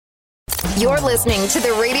You're listening to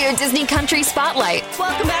the Radio Disney Country Spotlight.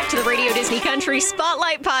 Welcome back to the Radio Disney Country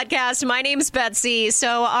Spotlight podcast. My name's Betsy.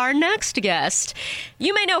 So our next guest,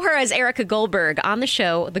 you may know her as Erica Goldberg on the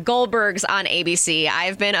show The Goldbergs on ABC.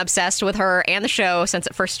 I've been obsessed with her and the show since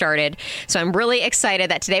it first started. So I'm really excited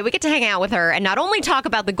that today we get to hang out with her and not only talk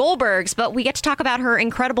about The Goldbergs, but we get to talk about her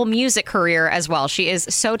incredible music career as well. She is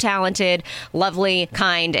so talented, lovely,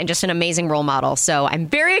 kind, and just an amazing role model. So I'm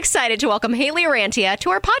very excited to welcome Hayley Orrantia to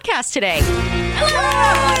our podcast today.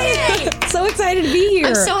 Hello! So excited to be here.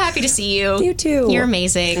 I'm so happy to see you. You too. You're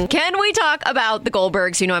amazing. Can we talk about The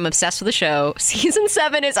Goldbergs? You know I'm obsessed with the show. Season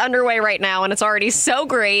 7 is underway right now, and it's already so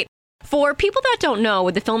great. For people that don't know,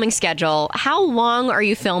 with the filming schedule, how long are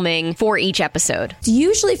you filming for each episode?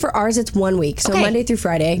 Usually for ours, it's 1 week. So Okay. Monday through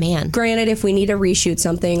Friday. Man. Granted, if we need to reshoot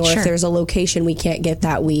something or Sure. if there's a location we can't get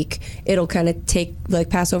that week, it'll kind of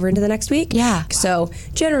pass over into the next week. Yeah. So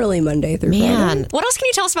generally Monday through Friday. What else can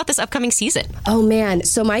you tell us about this upcoming season? Oh, man.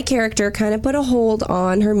 So my character kind of put a hold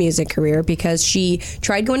on her music career because she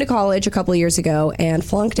tried going to college a couple of years ago and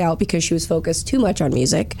flunked out because she was focused too much on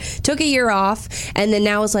music. Took a year off and then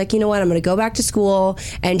now is like, you know what, I'm going to go back to school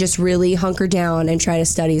and just really hunker down and try to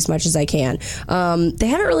study as much as I can. They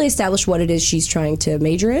haven't really established what it is she's trying to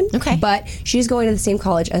major in. Okay. But she's going to the same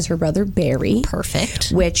college as her brother, Barry.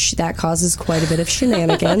 Perfect. Which that causes quite a bit of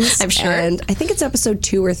shenanigans. I'm sure. And I think it's episode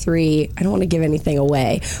 2 or 3. I don't want to give anything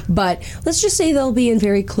away. But let's just say they'll be in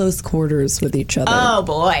very close quarters with each other. Oh,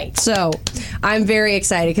 boy. So I'm very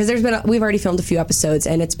excited because we've already filmed a few episodes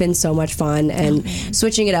and it's been so much fun and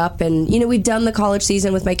switching it up. And, you know, we've done the college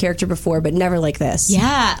season with my character before, but never like this.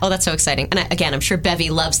 Yeah. Oh, that's so exciting. And again, I'm sure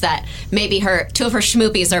Bevy loves that. Maybe two of her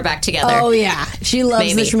schmoopies are back together. Oh, yeah. She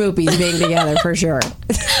loves Maybe. the schmoopies being together for sure.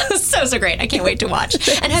 so great. I can't wait to watch.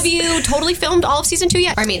 And have you totally filmed all of season 2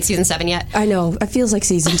 yet? Season 7 yet? I know. It feels like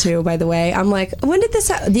season 2, by the way. I'm like, when did this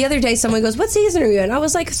happen? The other day, someone goes, what season are you in? I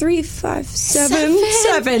was like, 3, 5,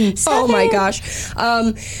 7. Oh, my gosh.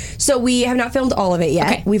 So we have not filmed all of it yet.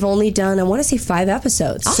 Okay. We've only done, I want to say, 5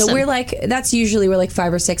 episodes. Awesome. So we're like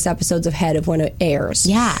 5 or 6 episodes ahead of when it airs.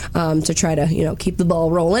 Yeah. To try to, keep the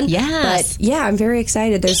ball rolling. Yes. But yeah, I'm very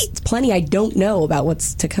excited. There's plenty I don't know about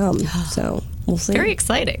what's to come. So we'll see. Very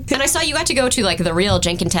exciting. And I saw you got to go to the real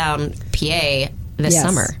Jenkintown, PA this Yes.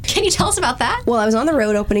 summer. Can you tell us about that? Well, I was on the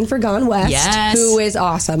road opening for Gone West, Yes. who is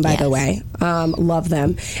awesome, by Yes. the way. Love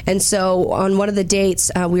them. And so on one of the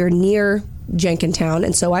dates, we were near Jenkintown,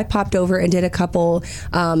 and so I popped over and did a couple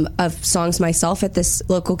of songs myself at this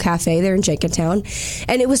local cafe there in Jenkintown,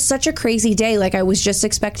 and it was such a crazy day. Like, I was just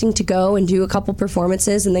expecting to go and do a couple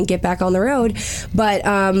performances and then get back on the road, but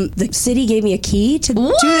the city gave me a key to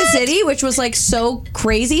the city, which was so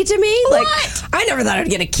crazy to me. Like, I never thought I'd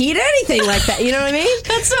get a key to anything like that, you know what I mean?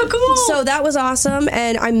 That's so cool. So that was awesome,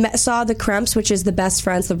 and I saw the Kremps, which is the best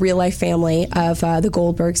friends, the real life family of the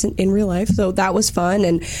Goldbergs in real life. So that was fun,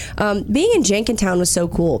 and being in Jenkintown was so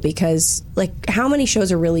cool because how many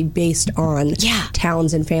shows are really based on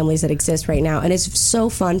towns and families that exist right now, and it's so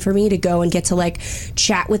fun for me to go and get to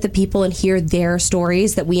chat with the people and hear their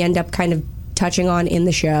stories that we end up kind of touching on in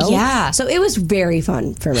the show. Yeah. So it was very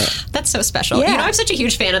fun for me. That's so special. Yeah. I'm such a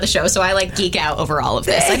huge fan of the show, so I geek out over all of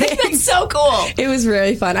this. I think that's so cool. It was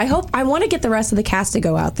really fun. I want to get the rest of the cast to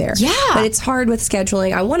go out there. Yeah. But it's hard with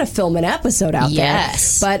scheduling. I want to film an episode out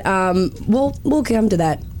Yes. there. But we'll come to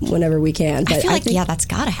that whenever we can. But I feel that's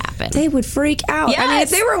got to happen. they would freak out. Yes. I mean, if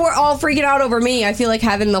they were all freaking out over me, I feel like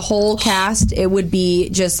having the whole cast, it would be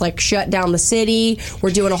just shut down the city.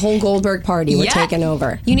 We're doing a whole Goldberg party. We're taking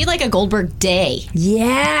over. You need a Goldberg day.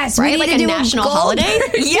 Yes. Right? We need Like to a do national Goldberg.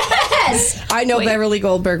 holiday? Yes. I know Beverly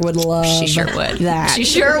Goldberg would love She sure would. that. She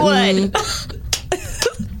sure would.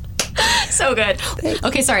 So good.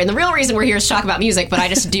 Okay, sorry. And the real reason we're here is to talk about music, but I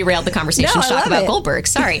just derailed the conversation No, to I talk love about it. Goldberg.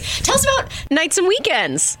 Sorry. Tell us about nights and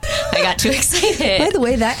weekends. I got too excited. By the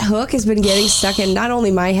way, that hook has been getting stuck in not only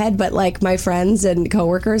my head, but my friends and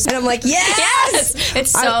coworkers. And I'm like, yes!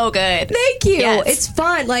 It's so good. Thank you. Yes. It's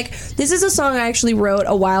fun. This is a song I actually wrote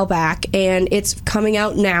a while back, and it's coming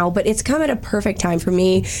out now, but it's come at a perfect time for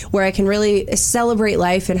me where I can really celebrate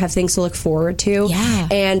life and have things to look forward to. Yeah.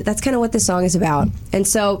 And that's kind of what this song is about. And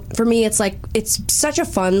so for me, it's such a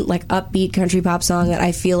fun, upbeat country pop song that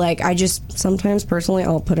I feel like I just sometimes personally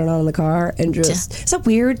I'll put it on in the car and just. Is that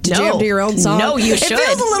weird to jam to your own song? No, you should. It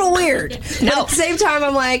feels a little weird. No. But at the same time,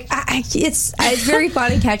 I'm like, it's very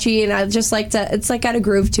fun and catchy, and I just like to it's like got a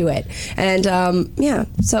groove to it. And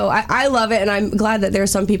so I love it, and I'm glad that there are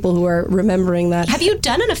some people who are remembering that. Have you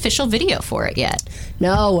done an official video for it yet?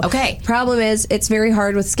 No. Okay. Problem is, it's very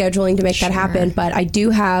hard with scheduling to make that happen, but I do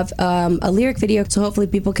have a lyric video, so hopefully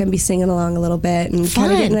people can be singing along a little bit and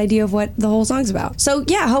kind of get an idea of what the whole song's about. So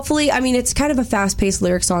yeah, hopefully, I mean, it's kind of a fast-paced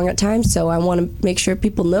lyric song at times, so I want to make sure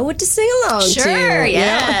people know what to sing along to. Sure,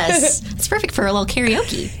 yes. It's perfect for a little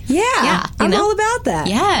karaoke. Yeah, I'm all about that.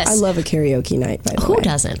 Yes. I love a karaoke night, by the way. Who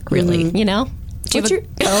doesn't, really, you know? I was going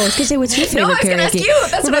to say, what's your favorite karaoke? Ask you.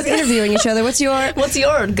 That's We're both interviewing each other. What's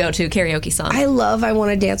your go-to karaoke song? I love I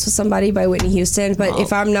Want to Dance with Somebody by Whitney Houston, but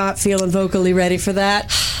if I'm not feeling vocally ready for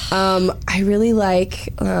that, I really like,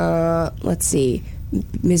 let's see,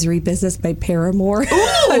 Misery Business by Paramore.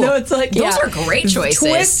 I know it's like, those are great choices.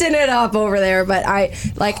 Twisting it up over there, but I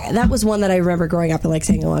like that was one that I remember growing up and like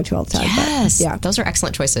singing along to all the time. Yes, but, yeah, those are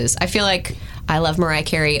excellent choices. I feel like I love Mariah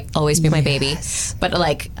Carey, Always Be My Baby, but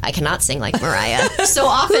like I cannot sing like Mariah. So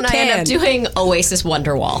often I end up doing Oasis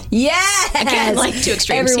Wonderwall. Yes, again, like two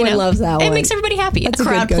extremes. Everyone loves that one. It makes everybody happy. That's a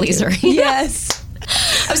crowd pleaser. Yes.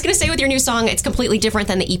 I was going to say, with your new song, it's completely different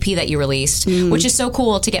than the EP that you released, which is so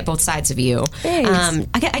cool to get both sides of you. Thanks.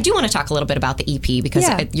 I do want to talk a little bit about the EP because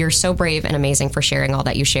you're so brave and amazing for sharing all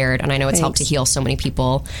that you shared, and I know it's helped to heal so many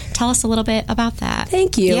people. Tell us a little bit about that.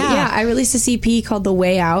 Thank you. Yeah, I released this EP called The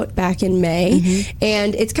Way Out back in May,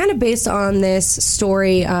 and it's kind of based on this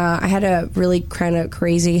story. I had a really kind of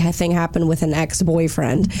crazy thing happen with an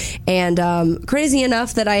ex-boyfriend, and crazy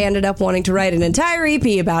enough that I ended up wanting to write an entire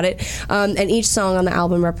EP about it, and each song on the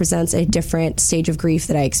album represents a different stage of grief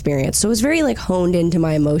that I experienced. So it was very like honed into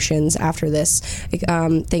my emotions after this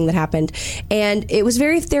thing that happened, and it was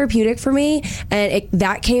very therapeutic for me, and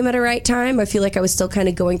that came at a right time. I feel like I was still kind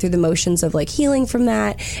of going through the motions of like healing from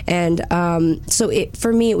that, and so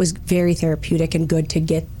for me it was very therapeutic and good to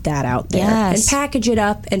get that out there and package it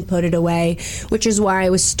up and put it away, which is why I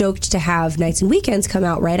was stoked to have Nights and Weekends come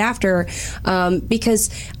out right after, because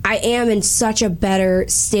I am in such a better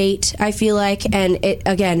state, I feel like, and it,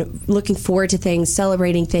 again, looking forward to things,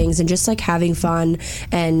 celebrating things, and just like having fun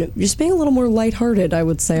and just being a little more lighthearted, I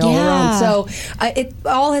would say, all around. So it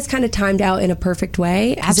all has kind of timed out in a perfect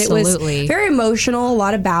way. Absolutely. It was very emotional, a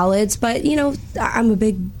lot of ballads, but you know, I'm a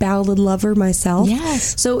big ballad lover myself.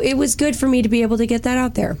 Yes. So it was good for me to be able to get that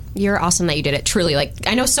out there. You're awesome that you did it. Truly, like,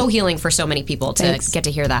 I know, so healing for so many people to get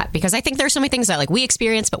to hear that, because I think there's so many things that like we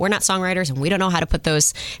experience, but we're not songwriters and we don't know how to put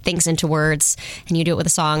those things into words, and you do it with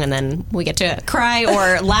a song, and then we get to cry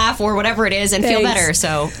or laugh or whatever it is and feel better.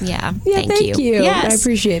 So thank you. Yes. I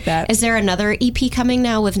appreciate that. Is there another EP coming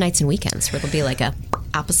now with Nights and Weekends where it'll be like a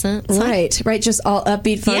opposite song? Right, just all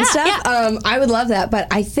upbeat fun stuff. I would love that, but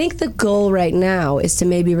I think the goal right now is to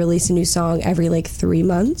maybe release a new song every like 3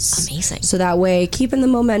 months. Amazing. So that way, keeping the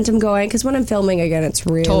momentum going, because when I'm filming again, it's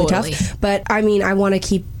really tough. But I mean, I want to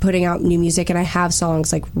keep putting out new music, and I have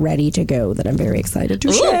songs like ready to go that I'm very excited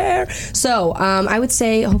to share. So I would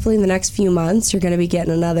say hopefully in the next few months you're going to be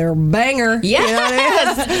getting another banger. Yes, you know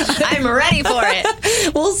what I mean? I'm ready for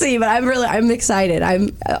it. We'll see, but I'm excited.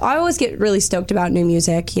 I always get really stoked about new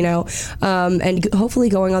music, you know, and hopefully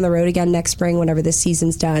going on the road again next spring whenever this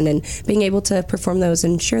season's done, and being able to perform those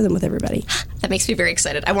and share them with everybody. That makes me very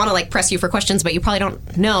excited. I want to like press you for questions, but you probably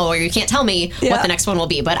don't know, or you can't tell me what the next one will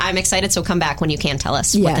be. But I'm excited, so come back when you can tell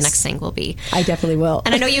us what the next thing will be. I definitely will.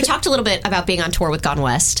 And I know you talked a little bit about being on tour with Gone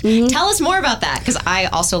West. Tell us more about that, because I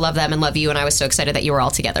also love them and love you, and I was so excited that you were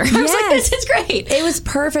all together. I was like, this is great. It was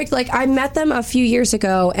perfect. Like, I met them a few years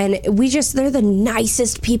ago, and they're the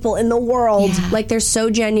nicest people in the world. Yeah. Like, they're so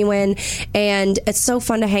genuine, and it's so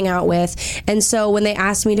fun to hang out with. And so when they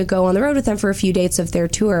asked me to go on the road with them for a few dates of their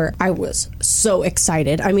tour, I was so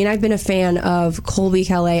excited. I mean, I've been a fan of Colby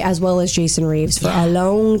Calais as well as Jason Reeves for a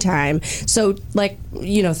long time. So, like,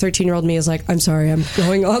 you know, 13-year-old me is like, I'm sorry, I'm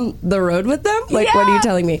going on the road with them? Like, what are you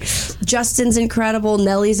telling me? Justin's incredible.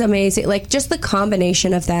 Nellie's amazing. Like, just the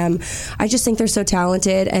combination of them. I just think they're so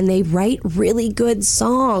talented, and they write really good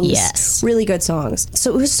songs. Yes. Really good songs.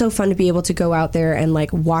 So it was so fun to be able to go out there and,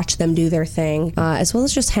 like, watch them do their thing, as well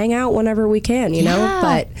as just hang out whenever we can, you know?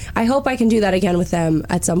 But I hope I can do that again with them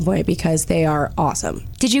at some point, because they are awesome.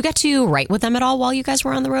 Did you get to write with them at all while you guys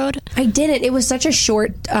were on the road? I didn't. It was such a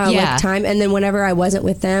short like, time, and then whenever I wasn't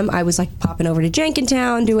with them, I was like popping over to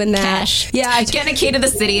Jenkintown doing that. Cash. Yeah. Getting a key to the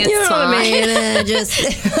city. It's You know what I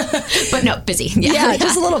mean? But no, busy. Yeah,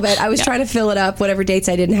 just a little bit. I was trying to fill it up, whatever dates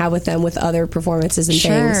I didn't have with them, with other performances and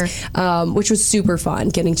things, which was super fun,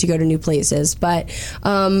 getting to go to new places. But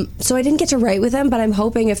so I didn't get to write with them, but I'm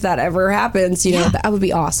hoping if that ever happens, you know, that would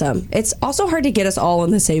be awesome. It's also hard to get us all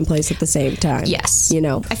in the same place at the same time. Yes. You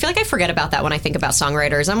know? I feel like I forget about that when I think about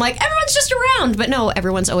songwriters. I'm like, everyone's just around. But no,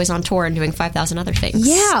 everyone's always on tour and doing 5,000 other things.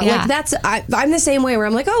 Yeah, like that's, I'm the same way where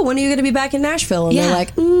I'm like, oh, when are you going to be back in Nashville? And they're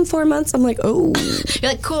like, 4 months. I'm like, oh.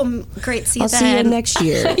 You're like, cool, great, see you I'll then. see you next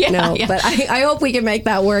year. But I hope we can make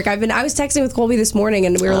that work. I was texting with Colby this morning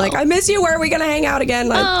and we were like, I miss you. Where are we going to hang out again?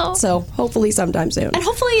 So hopefully sometime soon. And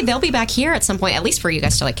hopefully they'll be back here at some point, at least for you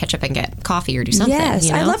guys to like catch up and get coffee or do something. Yes,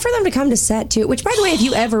 you know? I'd love for them to come to set too, which by the way, if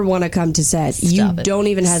you ever want to come to set, don't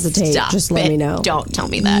even hesitate. Just let me know. Don't tell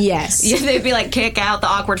me that. Yes. They'd be like, kick out the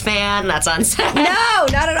awkward fan that's on set. No,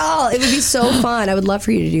 not at all. It would be so fun. I would love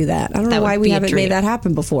for you to do that. I don't know why we haven't made that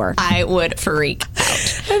happen before. I would freak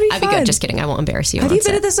out. I'd be good. Just kidding. I won't embarrass you. Have you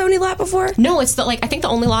been at the Sony lot before? No, it's I think the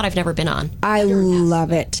only lot I've never been on. I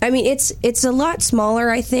love it. I mean, it's a lot smaller,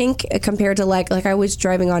 I think, compared to like I was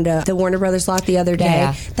driving onto the Warner Brothers lot the other day.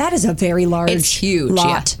 Yeah. That is a very large It's huge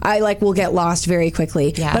lot. Yeah. I will get lost very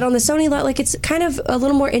quickly. Yeah. But on the Sony lot, it's kind of a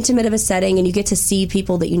little more intimate of a setting, and you get to see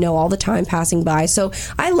people that you know all the time passing by. So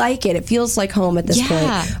I like it. It feels like home at this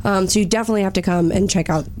point. So you definitely have to come and check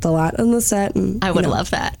out the lot and the set. And, I would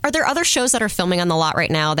love that. Are there other shows that are filming on the lot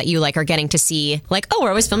right now that you are getting to see? Like, oh, we're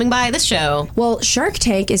always filming by this show. Well, Shark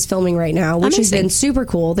Tank is filming right now, which has been super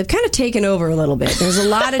cool. They've kind of taken over a little bit. There's a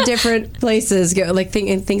lot of different places,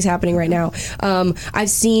 things happening right now.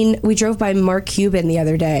 We drove by Mark Cuban the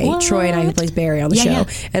other day. What? Troy and I, who plays Barry on the show. Yeah.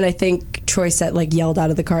 And I think Troy yelled out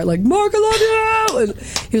of the car, Mark, I love you! And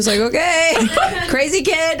he was like, okay, crazy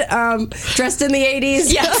kid, dressed in the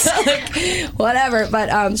 80s. Yes. Whatever.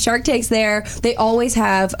 But Shark Tank's there. They always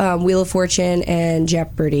have Wheel of Fortune and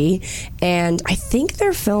Jeopardy. And I think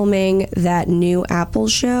they're filming that new Apple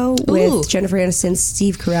show with Jennifer Aniston,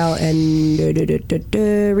 Steve Carell,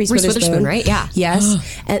 and Reese Witherspoon, right? Yeah.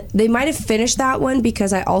 Yes. And they might have finished that one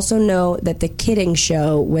because I also know that the Kidding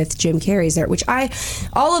show with Jim Carrey's there, which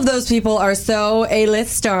all of those people are so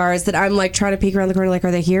A-list stars that I'm trying to peek around the corner,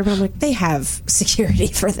 are they here? But I'm they have security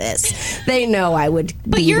for this. They know I would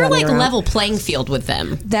But you're level playing field with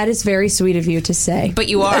them. That is very sweet of you to say. But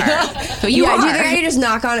you are. But you are. Do you think I could just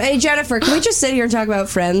knock on, hey, Jennifer, can we just sit here and talk about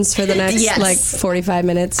Friends for the next 45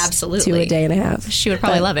 minutes? Absolutely. To a day and a half. She would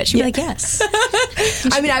probably love it. She'd be like, yes.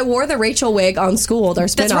 I mean, I wore the Rachel wig on Schooled, our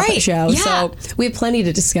spin-off show, so we have plenty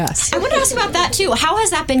to discuss. I want to ask about that, too. How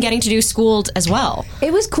has that been getting to do Schooled as well?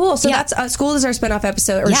 It was cool. So that's Schooled is our spin-off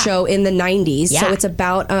episode or show in the 90s. Yeah. So it's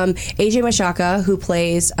about AJ Mashaka, who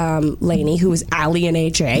plays Lainey, who was Allie in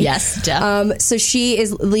AJ. Yes, duh. So she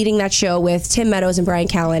is leading that show with Tim Meadows and Brian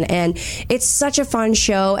Callen, and it's such a fun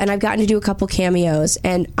show, and I've gotten to do a couple cameos,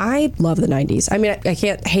 and I love the 90s. I mean, I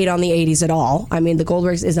can't hate on the 80s at all. I mean, the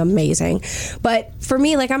Goldbergs is amazing. But for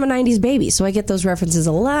me, I'm a 90s baby, so I get those references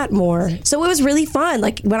a lot more. So it was really fun.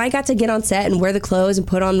 When I got to get on set and wear the clothes and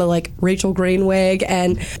put on the Rachel Green wig,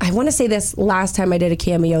 and I want to say this last time I did a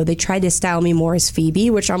cameo, they tried to style me more as Phoebe,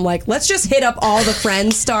 which I'm let's just hit up all the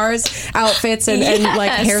Friends stars outfits and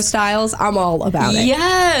hairstyles. I'm all about it.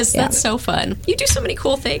 Yes, that's so fun. You do so many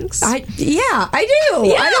cool things. I do. Yeah.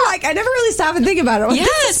 I never really stop and think about it.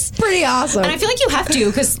 Yes, pretty awesome. And I feel like you have to,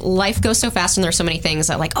 because life goes so fast and there's so many things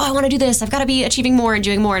that I want to do this. I've got to be achieving more and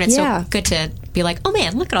doing more, and it's so good to be oh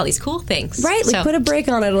man, look at all these cool things. Right, put a break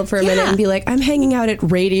on it for a minute and be I'm hanging out at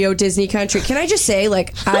Radio Disney Country. Can I just say,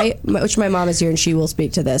 which my mom is here and she will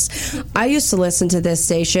speak to this. I used to listen to this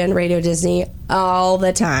station, Radio Disney, all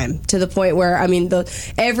the time, to the point where,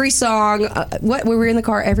 every song, we were in the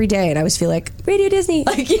car every day, and I always feel Radio Disney,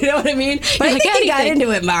 you know what I mean? But I think you got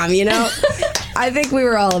into it, Mom, you know? I think we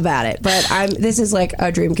were all about it, but this is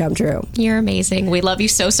a dream come true. You're amazing. We love you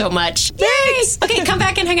so, so much. Thanks! Yay! Okay, come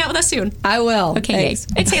back and hang out with us soon. I will. Okay, thanks.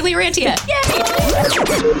 It's Hayley Orrantia. Yay!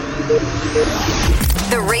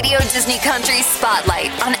 The Radio Disney Country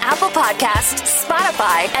Spotlight on Apple Podcasts,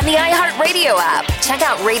 Spotify, and the iHeartRadio app. Check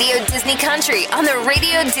out Radio Disney Country on the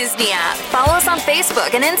Radio Disney app. Follow us on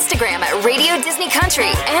Facebook and Instagram at Radio Disney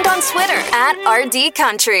Country and on Twitter at RD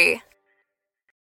Country.